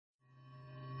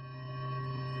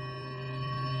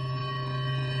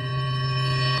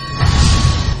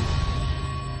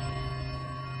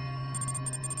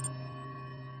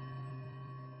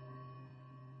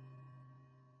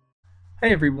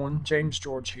Hey everyone, James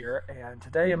George here, and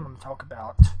today I'm going to talk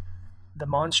about the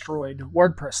Monstroid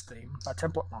WordPress theme by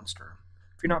Template Monster.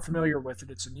 If you're not familiar with it,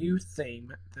 it's a new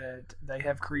theme that they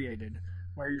have created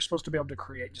where you're supposed to be able to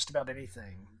create just about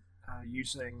anything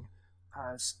using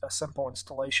a simple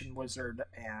installation wizard,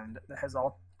 and it has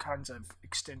all kinds of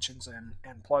extensions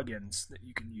and plugins that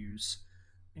you can use,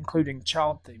 including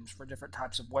child themes for different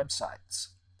types of websites.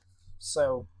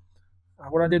 So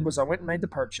what I did was I went and made the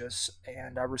purchase,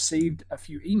 and I received a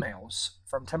few emails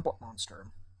from Template Monster.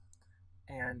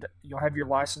 And you'll have your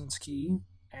license key,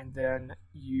 and then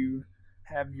you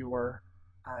have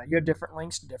different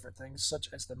links to different things, such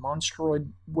as the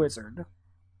Monstroid wizard,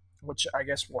 which I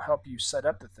guess will help you set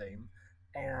up the theme,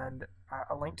 and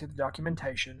a link to the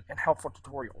documentation and helpful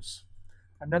tutorials.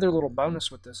 Another little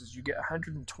bonus with this is you get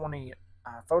 120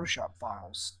 Photoshop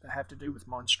files that have to do with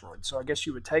Monstroid. So I guess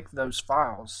you would take those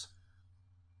files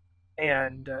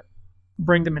and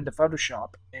bring them into Photoshop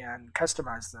and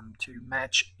customize them to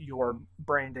match your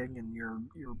branding and your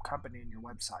company and your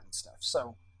website and stuff.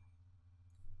 So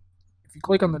if you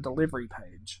click on the delivery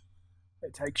page,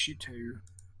 it takes you to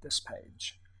this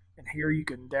page. And here you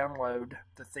can download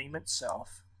the theme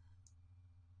itself.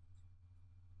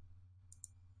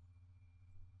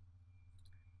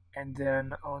 And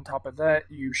then on top of that,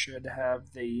 you should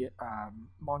have the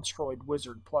Monstroid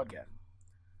Wizard plugin.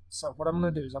 So what I'm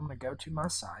going to do is I'm going to go to my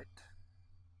site,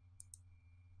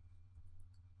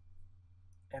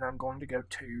 and I'm going to go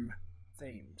to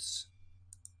themes.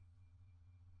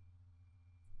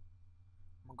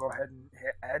 I'm going to go ahead and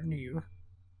hit add new.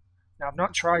 Now I've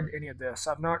not tried any of this.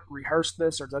 I've not rehearsed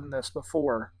this or done this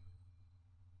before.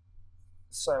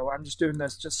 So I'm just doing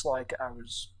this just like I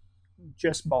was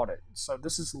just bought it. So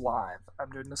this is live.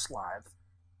 I'm doing this live.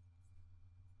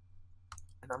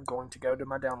 And I'm going to go to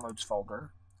my downloads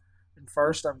folder. And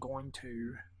first I'm going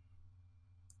to,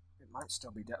 it might still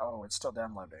be, oh, it's still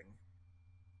downloading.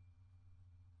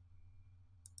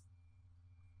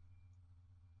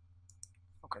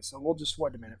 Okay, so we'll just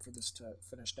wait a minute for this to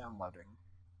finish downloading.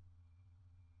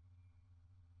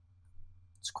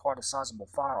 It's quite a sizable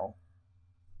file.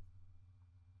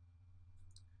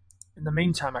 In the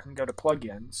meantime, I can go to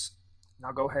plugins, and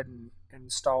I'll go ahead and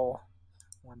install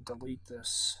and delete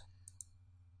this.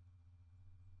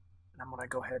 And I'm going to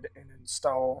go ahead and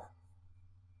install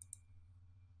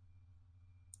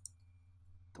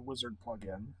the Wizard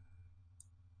plugin.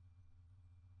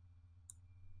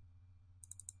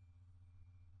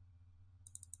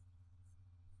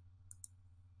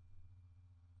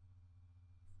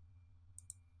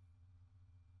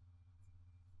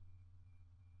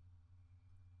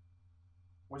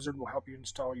 Wizard will help you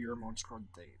install your Monstroid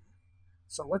theme.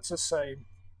 So let's just say,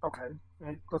 okay,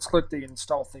 let's click the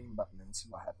install theme button and see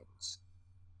what happens.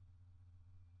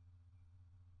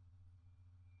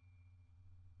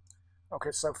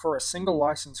 Okay, so for a single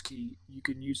license key, you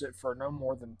can use it for no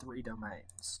more than 3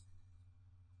 domains.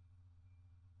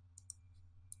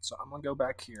 So I'm going to go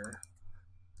back here,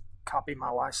 copy my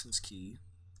license key,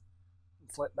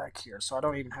 and flip back here so I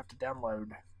don't even have to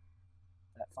download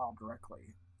that file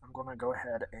directly. I'm going to go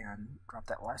ahead and drop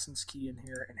that license key in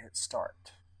here and hit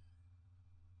start.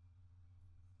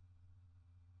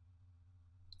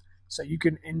 So you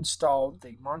can install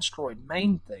the Monstroid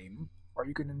main theme, or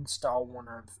you can install one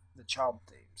of the child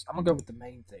themes. I'm going to go with the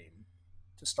main theme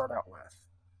to start out with.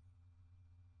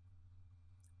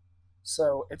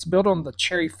 So it's built on the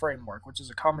Cherry framework, which is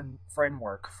a common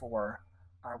framework for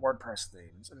WordPress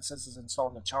themes. And it says it's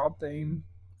installing the child theme,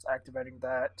 it's activating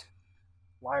that,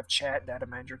 live chat, data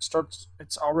manager.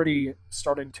 It's already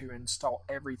starting to install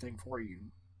everything for you.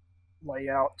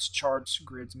 Layouts, charts,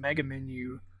 grids, mega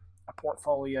menu, a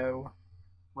portfolio,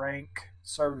 rank,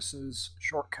 services,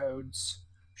 shortcodes,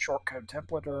 shortcode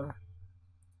templater.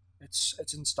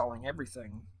 It's installing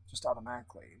everything just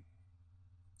automatically.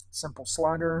 Simple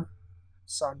slider,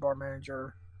 sidebar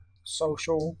manager,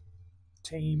 social,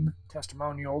 team,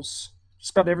 testimonials,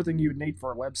 just about everything you would need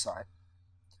for a website.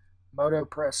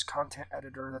 WordPress content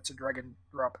editor, that's a drag and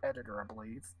drop editor, I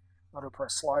believe.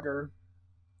 WordPress slider,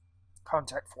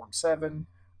 contact form 7,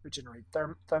 regenerate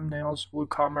thumbnails,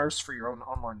 WooCommerce for your own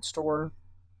online store,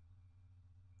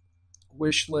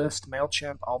 wish list,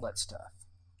 MailChimp, all that stuff.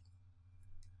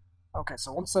 Okay,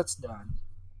 so once that's done,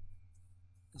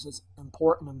 this is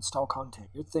import and install content.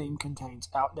 Your theme contains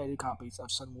outdated copies of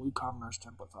some WooCommerce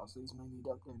template files. These may need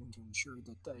updating to ensure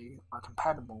that they are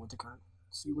compatible with the current.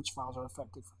 See which files are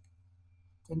affected.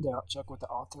 In doubt, check with the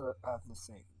author of the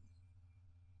theme.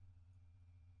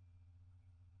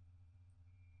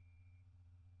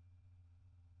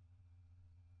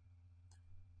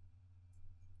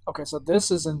 Okay, so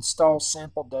this is install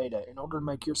sample data in order to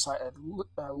make your site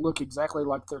look exactly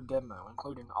like their demo,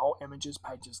 including all images,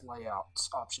 pages, layouts,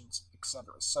 options,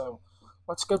 etc. So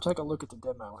let's go take a look at the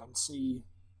demo and see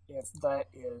if that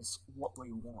is what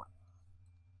we want.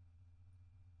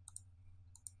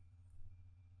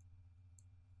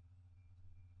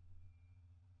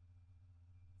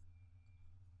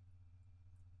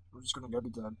 We're just going to go to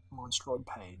the Monstroid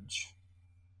page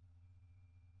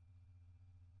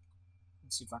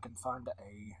and see if I can find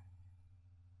a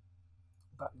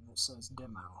button that says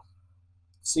demo.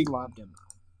 See live demo.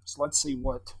 So let's see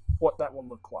what that will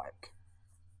look like.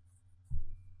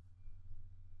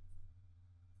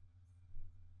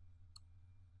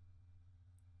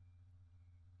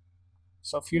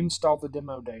 So if you install the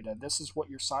demo data, this is what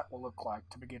your site will look like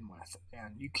to begin with.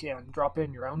 And you can drop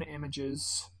in your own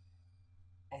images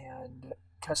and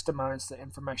customize the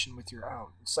information with your own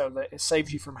so that it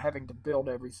saves you from having to build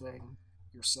everything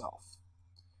yourself.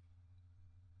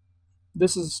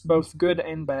 This is both good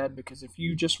and bad because if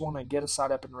you just want to get a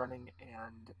site up and running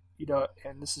and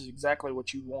and this is exactly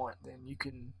what you want, then you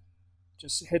can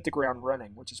just hit the ground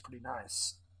running, which is pretty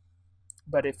nice.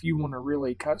 But if you want to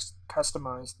really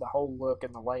customize the whole look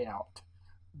and the layout,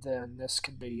 then this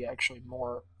could be actually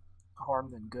more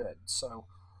harm than good. So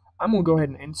I'm going to go ahead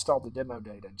and install the demo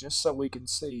data just so we can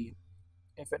see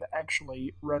if it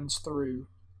actually runs through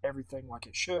everything like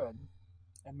it should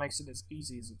and makes it as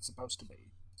easy as it's supposed to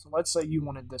be. So let's say you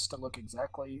wanted this to look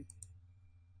exactly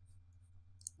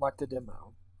like the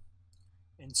demo.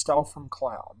 Install from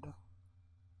cloud.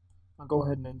 I'll go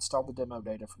ahead and install the demo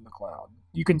data from the cloud.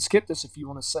 You can skip this if you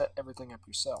want to set everything up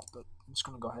yourself, but I'm just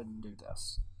going to go ahead and do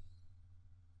this.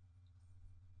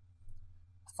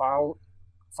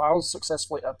 Files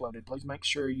successfully uploaded. Please make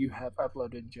sure you have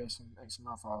uploaded JSON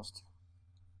XML files.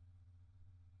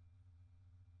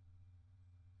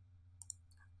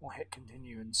 We'll hit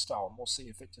continue install and we'll see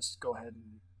if it just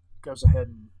goes ahead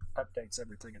and updates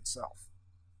everything itself.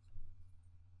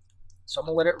 So I'm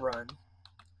going to let it run,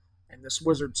 and this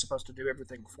wizard's supposed to do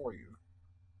everything for you.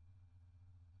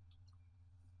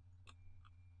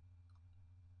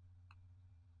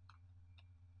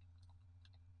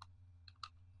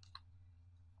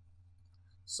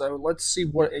 So let's see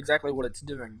exactly what it's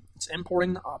doing. It's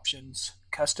importing the options,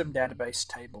 custom database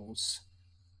tables,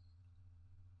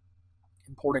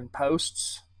 importing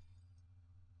posts,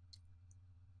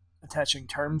 attaching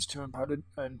terms to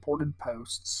imported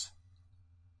posts,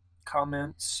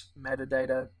 comments,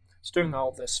 metadata. It's doing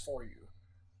all this for you.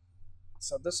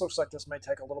 So this looks like this may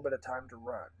take a little bit of time to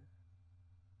run.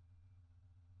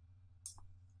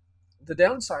 The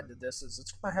downside to this is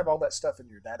it's going to have all that stuff in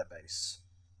your database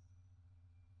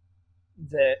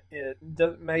that it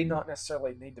may not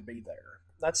necessarily need to be there.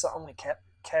 That's the only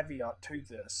caveat to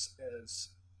this is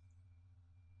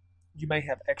you may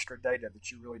have extra data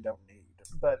that you really don't need,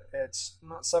 but it's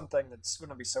not something that's going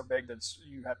to be so big that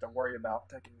you have to worry about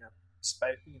taking up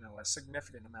space, a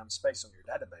significant amount of space on your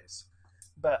database.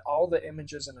 But all the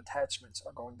images and attachments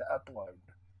are going to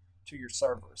upload to your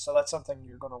server, so that's something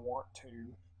you're going to want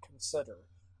to consider.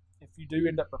 If you do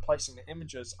end up replacing the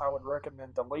images, I would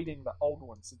recommend deleting the old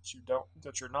ones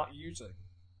that you're not using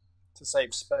to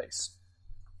save space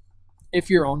if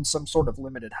you're on some sort of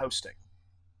limited hosting.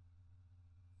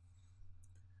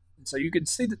 And so you can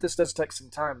see that this does take some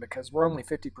time because we're only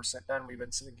 50% done. We've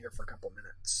been sitting here for a couple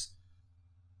minutes.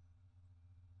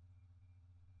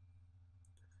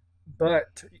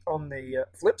 But on the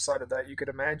flip side of that, you could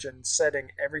imagine setting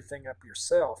everything up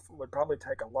yourself would probably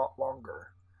take a lot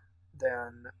longer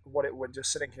than what it would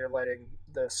just sitting here letting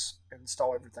this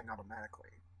install everything automatically.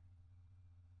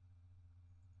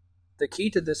 The key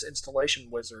to this installation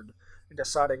wizard and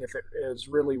deciding if it is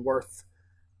really worth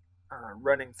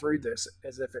running through this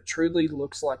is if it truly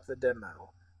looks like the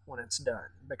demo when it's done.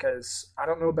 Because I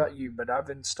don't know about you, but I've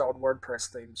installed WordPress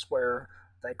themes where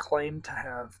they claim to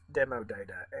have demo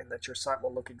data and that your site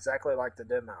will look exactly like the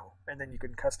demo, and then you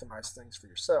can customize things for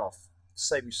yourself,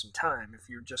 save you some time if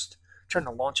you're just trying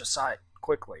to launch a site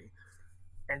quickly.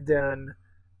 And then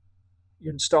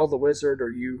you install the wizard or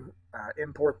you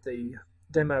import the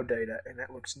demo data and it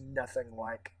looks nothing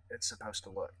like it's supposed to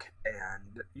look,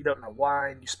 and you don't know why,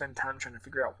 and you spend time trying to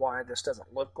figure out why this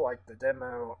doesn't look like the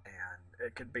demo, and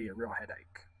it could be a real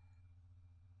headache.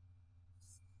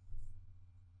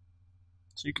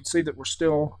 So you can see that we're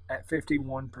still at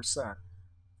 51%.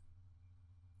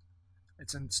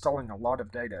 It's installing a lot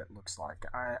of data, it looks like.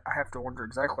 I have to wonder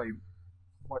exactly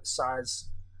what size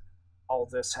all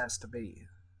this has to be.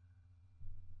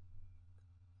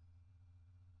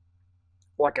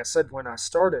 Like I said when I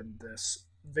started this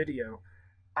video,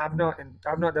 I've not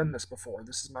done this before.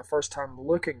 This is my first time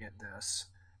looking at this,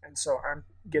 and so I'm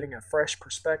getting a fresh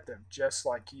perspective, just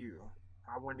like you.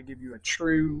 I wanted to give you a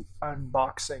true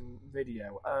unboxing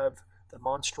video of the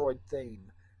Monstroid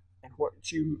theme and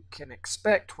what you can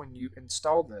expect when you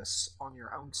install this on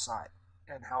your own site,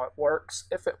 and how it works,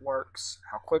 if it works,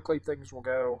 how quickly things will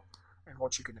go, and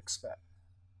what you can expect.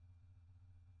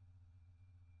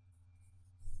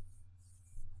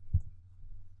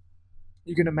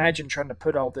 You can imagine trying to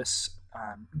put all this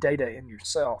data in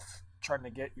yourself, trying to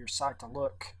get your site to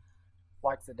look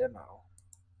like the demo.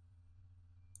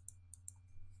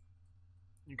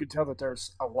 You can tell that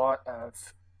there's a lot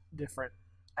of different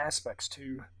aspects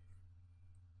to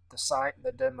the site,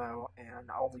 the demo,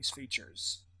 and all these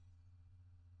features.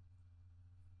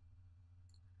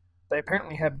 They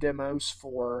apparently have demos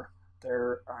for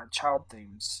their child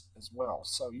themes as well.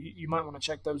 So you might want to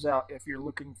check those out if you're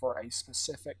looking for a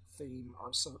specific theme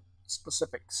or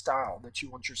specific style that you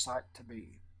want your site to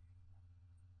be.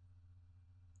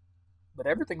 But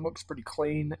everything looks pretty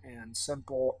clean and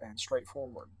simple and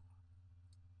straightforward.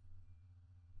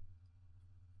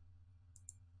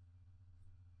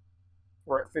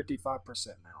 We're at 55%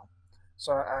 now.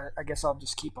 So I guess I'll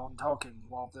just keep on talking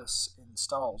while this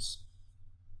installs.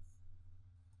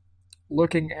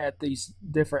 Looking at these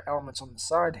different elements on the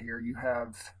side here, you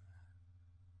have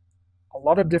a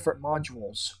lot of different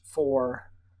modules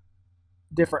for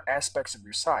different aspects of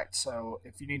your site. So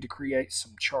if you need to create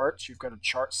some charts, you've got a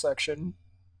chart section,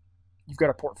 you've got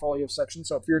a portfolio section.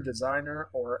 So if you're a designer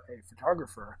or a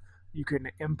photographer, you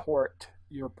can import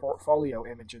your portfolio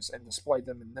images and display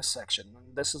them in this section.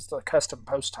 And this is the custom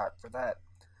post type for that.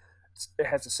 It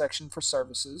has a section for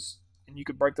services, and you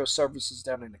can break those services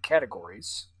down into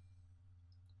categories.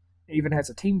 It even has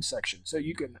a team section, so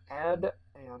you can add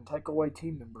and take away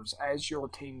team members as your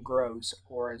team grows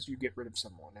or as you get rid of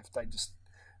someone. If they just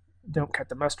don't cut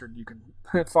the mustard, you can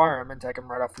fire them and take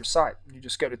them right off your site. You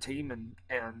just go to team,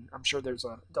 and I'm sure there's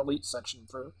a delete section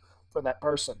for that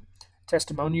person.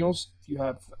 Testimonials, if you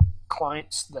have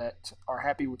clients that are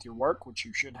happy with your work, which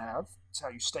you should have, it's how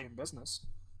you stay in business,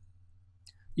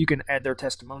 you can add their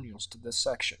testimonials to this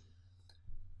section.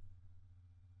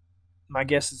 My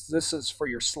guess is this is for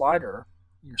your slider,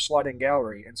 your sliding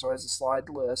gallery, and so it has a slide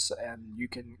list, and you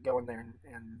can go in there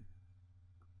and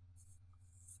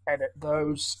edit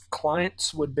those.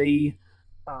 Clients would be,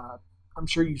 I'm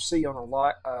sure you see on a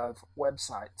lot of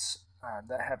websites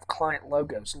that have client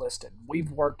logos listed.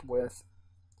 We've worked with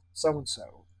so and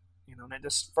so, and it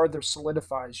just further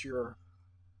solidifies your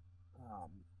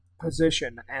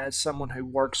position as someone who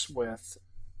works with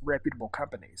reputable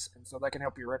companies. And so that can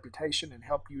help your reputation and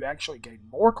help you actually gain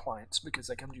more clients because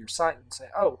they come to your site and say,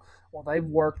 oh, well, they've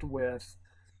worked with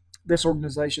this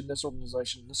organization, this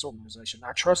organization, this organization.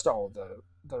 I trust all of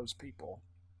those people.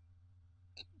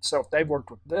 So if they've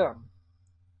worked with them,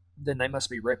 then they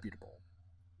must be reputable.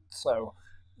 So,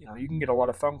 you can get a lot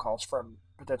of phone calls from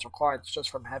potential clients just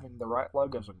from having the right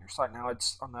logos on your site. Now,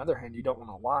 it's on the other hand, you don't want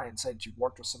to lie and say that you've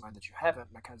worked with somebody that you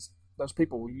haven't, because those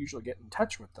people will usually get in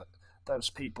touch with those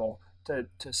people to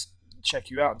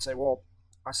check you out and say, well,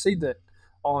 I see that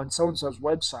on so-and-so's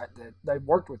website that they've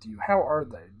worked with you. How are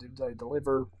they? Do they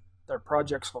deliver their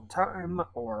projects on time,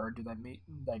 or do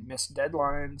they miss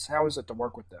deadlines? How is it to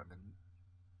work with them? And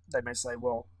they may say,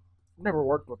 well, I've never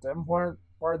worked with them. Why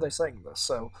are they saying this?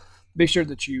 So be sure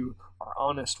that you are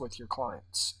honest with your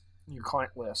clients, your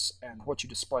client lists, and what you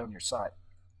display on your site.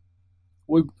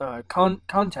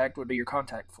 Contact would be your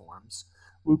contact forms.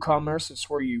 WooCommerce is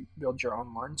where you build your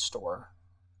online store,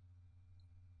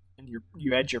 and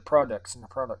you add your products in the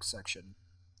product section.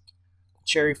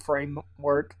 Cherry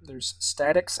framework, there's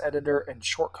statics editor and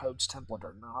shortcodes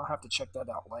templater. Now I'll have to check that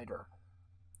out later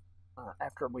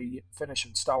after we finish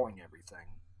installing everything.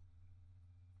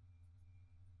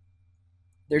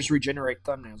 There's regenerate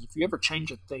thumbnails. If you ever change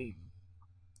a theme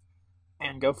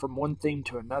and go from one theme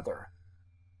to another,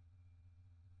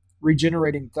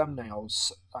 regenerating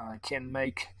thumbnails can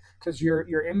make, because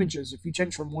your images, if you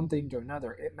change from one theme to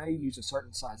another, it may use a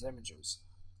certain size images,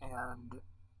 and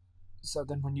so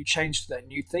then when you change to that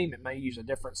new theme, it may use a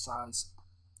different size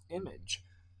image,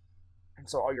 and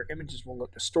so all your images will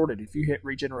look distorted. If you hit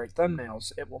regenerate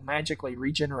thumbnails, it will magically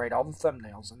regenerate all the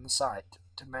thumbnails in the site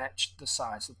to match the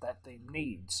size that theme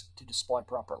needs to display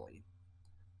properly.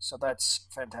 So that's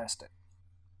fantastic.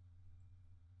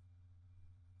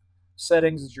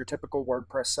 Settings is your typical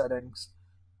WordPress settings.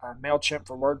 MailChimp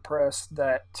for WordPress,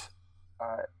 that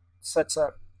sets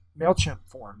up MailChimp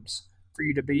forms for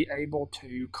you to be able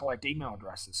to collect email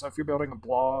addresses. So if you're building a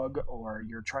blog or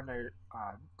you're trying to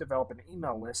develop an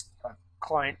email list of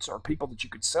clients or people that you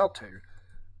could sell to,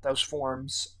 those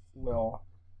forms will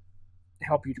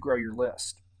help you to grow your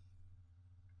list.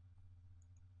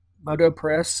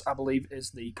 MotoPress, I believe,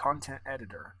 is the content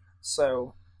editor.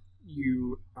 So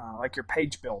you like your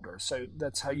page builder. So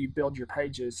that's how you build your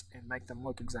pages and make them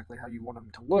look exactly how you want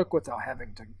them to look without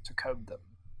having to code them.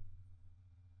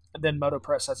 And then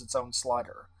MotoPress has its own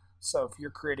slider. So if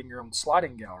you're creating your own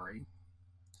sliding gallery,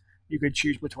 you could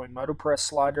choose between MotoPress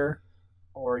slider,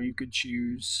 or you could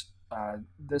choose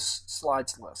this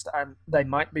slides list. They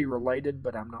might be related,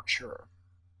 but I'm not sure.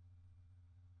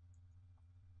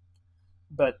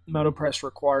 But MotoPress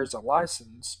requires a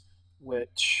license,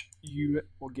 which you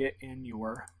will get in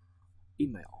your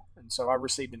email. And so I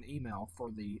received an email for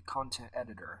the content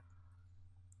editor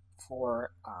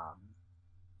for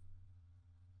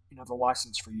the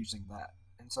license for using that.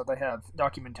 And so they have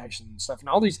documentation and stuff. And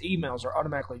all these emails are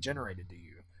automatically generated to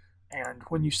you. And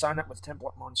when you sign up with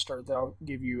Template Monster, they'll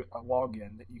give you a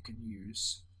login that you can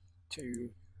use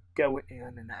to go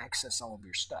in and access all of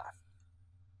your stuff.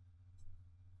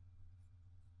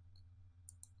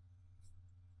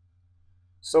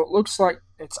 So it looks like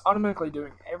it's automatically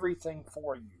doing everything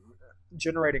for you,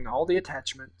 generating all the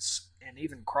attachments and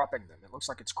even cropping them. It looks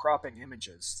like it's cropping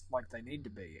images like they need to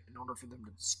be in order for them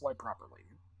to display properly.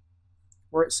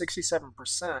 We're at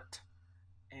 67%,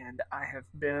 and I have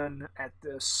been at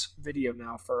this video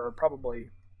now for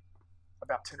probably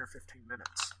about 10 or 15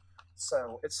 minutes.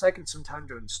 So it's taken some time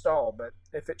to install, but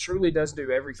if it truly does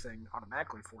do everything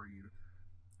automatically for you,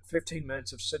 15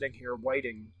 minutes of sitting here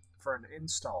waiting for an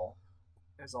install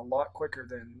is a lot quicker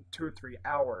than 2 or 3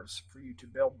 hours for you to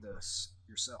build this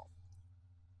yourself.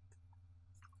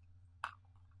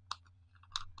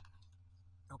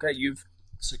 Okay, you've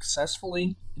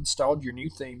successfully installed your new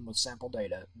theme with sample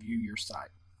data. View your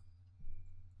site.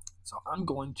 So I'm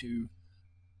going to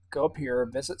go up here,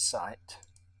 visit site.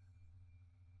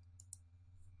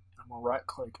 I'm going to right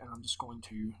click and I'm just going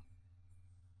to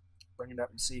bring it up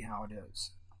and see how it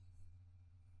is.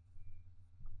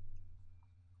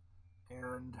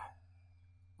 And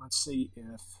let's see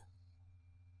if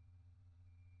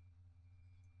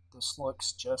this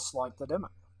looks just like the demo.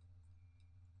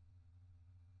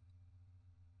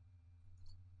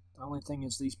 The only thing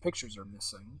is these pictures are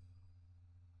missing,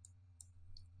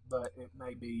 but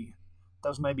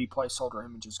those may be placeholder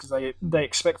images because they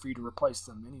expect for you to replace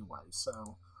them anyway.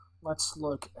 So let's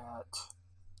look at,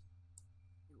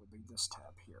 it would be this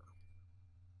tab here.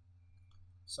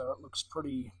 So it looks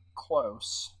pretty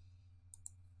close.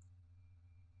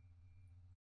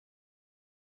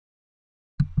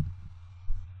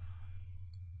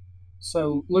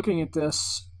 So looking at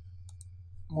this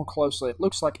more closely, it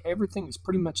looks like everything is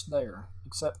pretty much there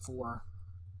except for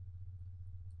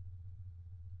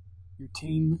your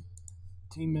team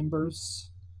members,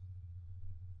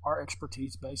 our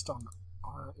expertise based on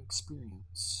our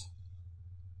experience.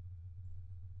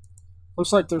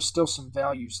 Looks like there's still some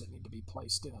values that need to be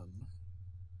placed in.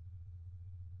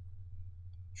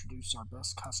 Introduce our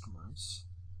best customers.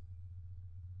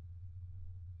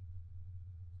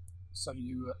 So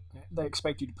they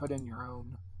expect you to put in your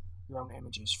own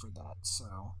images for that.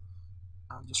 So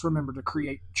just remember to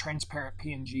create transparent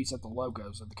PNGs of the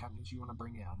logos of the companies you want to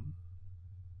bring in.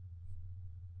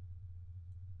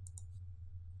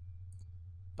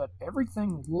 But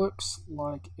everything looks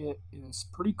like it is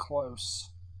pretty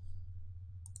close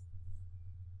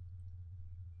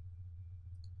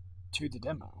to the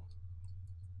demo.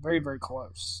 Very, very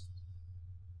close.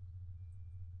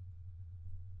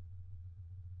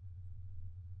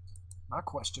 My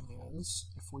question is,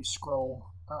 if we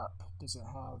scroll up, has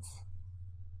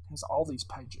all these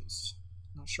pages?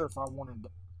 I'm not sure if I wanted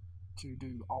to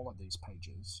do all of these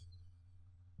pages.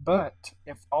 But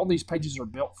if all these pages are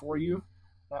built for you,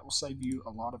 that will save you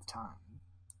a lot of time.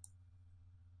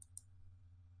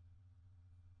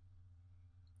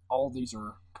 All of these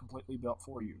are completely built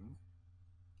for you.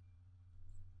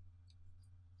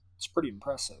 It's pretty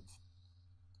impressive.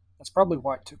 That's probably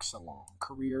why it took so long.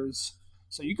 Careers.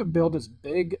 So you can build as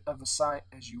big of a site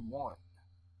as you want.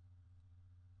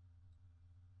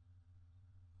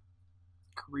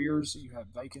 Careers, you have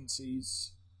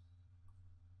vacancies,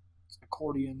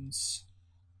 accordions,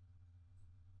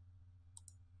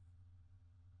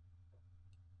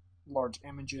 large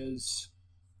images.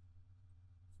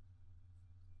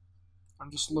 I'm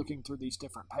just looking through these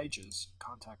different pages.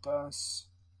 Contact us.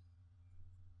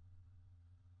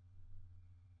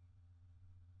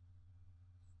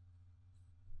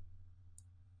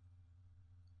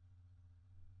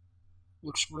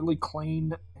 Looks really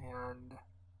clean and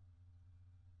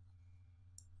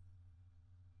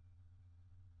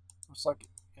looks like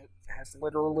it has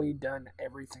literally done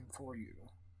everything for you.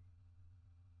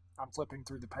 I'm flipping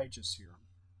through the pages here.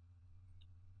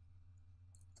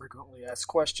 Frequently asked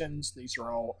questions. These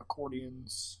are all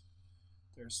accordions.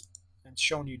 It's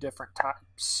showing you different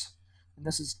types. And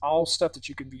this is all stuff that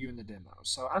you can view in the demo.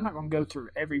 So I'm not going to go through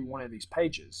every one of these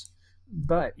pages,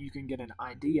 but you can get an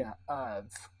idea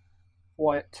of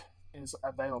what is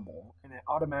available, and it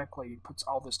automatically puts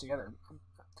all this together.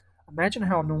 Imagine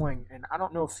how annoying, and I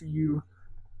don't know if you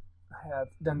have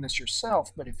done this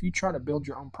yourself, but if you try to build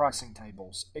your own pricing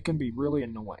tables, it can be really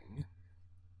annoying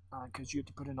because you have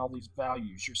to put in all these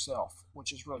values yourself,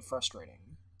 which is really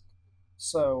frustrating.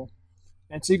 So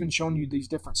it's even showing you these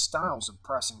different styles of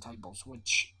pricing tables,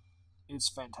 which is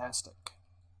fantastic.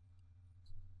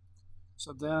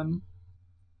 So then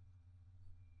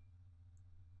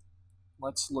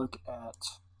let's look at,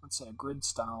 let's say, a grid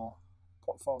style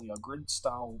portfolio, grid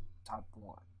style type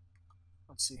 1.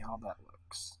 Let's see how that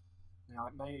looks. Now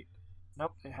it may,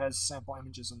 nope, it has sample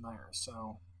images in there.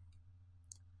 So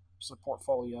it's a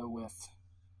portfolio with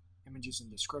images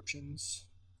and descriptions,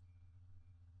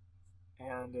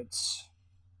 and it's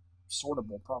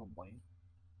sortable probably.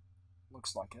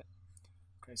 Looks like it.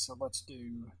 Okay, so let's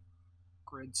do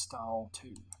grid style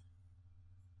 2.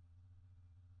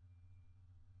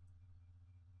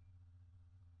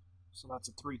 So that's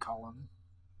a 3 column.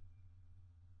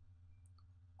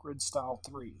 Grid style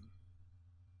 3.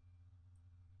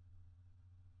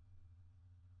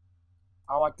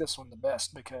 I like this one the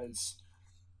best because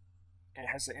it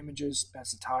has the images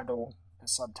as a title, a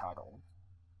subtitle.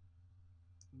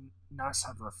 Nice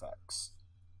hover effects.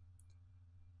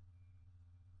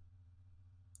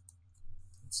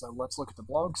 So let's look at the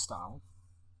blog style.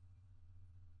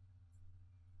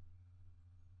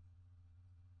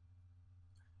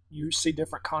 You see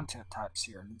different content types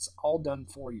here, and it's all done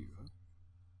for you.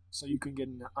 So you can get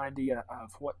an idea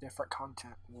of what different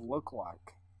content will look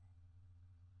like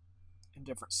in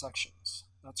different sections.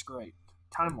 That's great.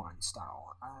 Timeline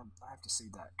style. I have to see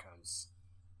that because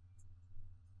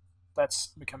that's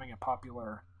becoming a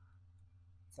popular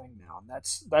thing now. And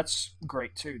that's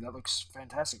great too. That looks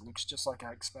fantastic. Looks just like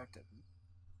I expected.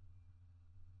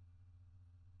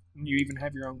 And you even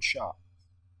have your own shop.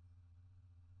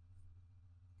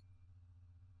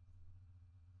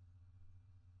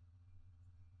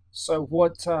 So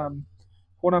what I'm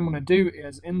going to do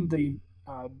is in the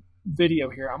video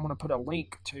here, I'm going to put a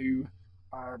link to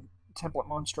Template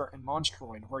Monster and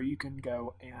Monstroid where you can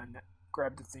go and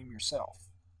grab the theme yourself.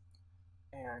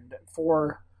 And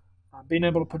for being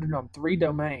able to put it on 3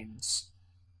 domains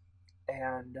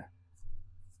and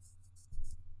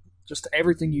just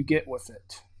everything you get with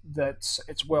it,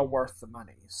 it's well worth the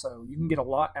money. So you can get a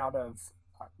lot out of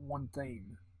one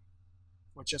theme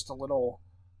with just a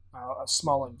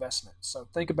small investment. So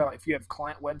think about if you have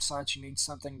client websites, you need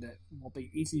something that will be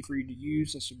easy for you to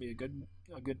use. This would be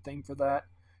a good thing for that.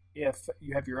 If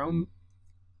you have your own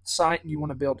site and you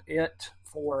want to build it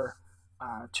for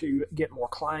to get more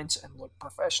clients and look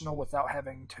professional without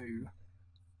having to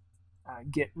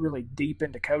get really deep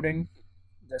into coding,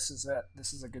 this is it.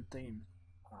 This is a good theme.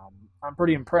 I'm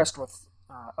pretty impressed with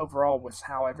overall with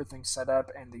how everything's set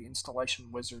up, and the installation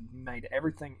wizard made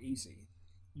everything easy.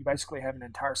 You basically have an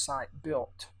entire site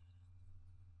built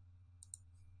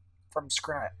from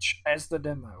scratch as the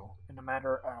demo in a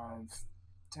matter of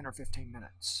 10 or 15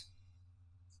 minutes.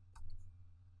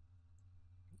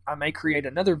 I may create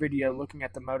another video looking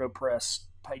at the MotoPress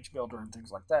page builder and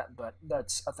things like that, but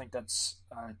I think that's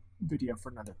a video for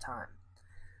another time.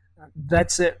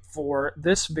 That's it for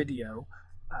this video.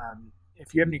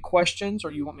 If you have any questions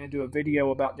or you want me to do a video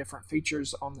about different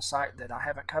features on the site that I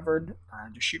haven't covered,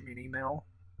 just shoot me an email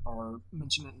or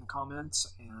mention it in the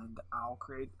comments, and I'll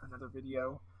create another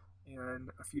video in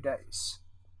a few days.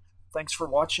 Thanks for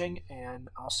watching, and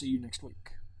I'll see you next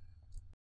week.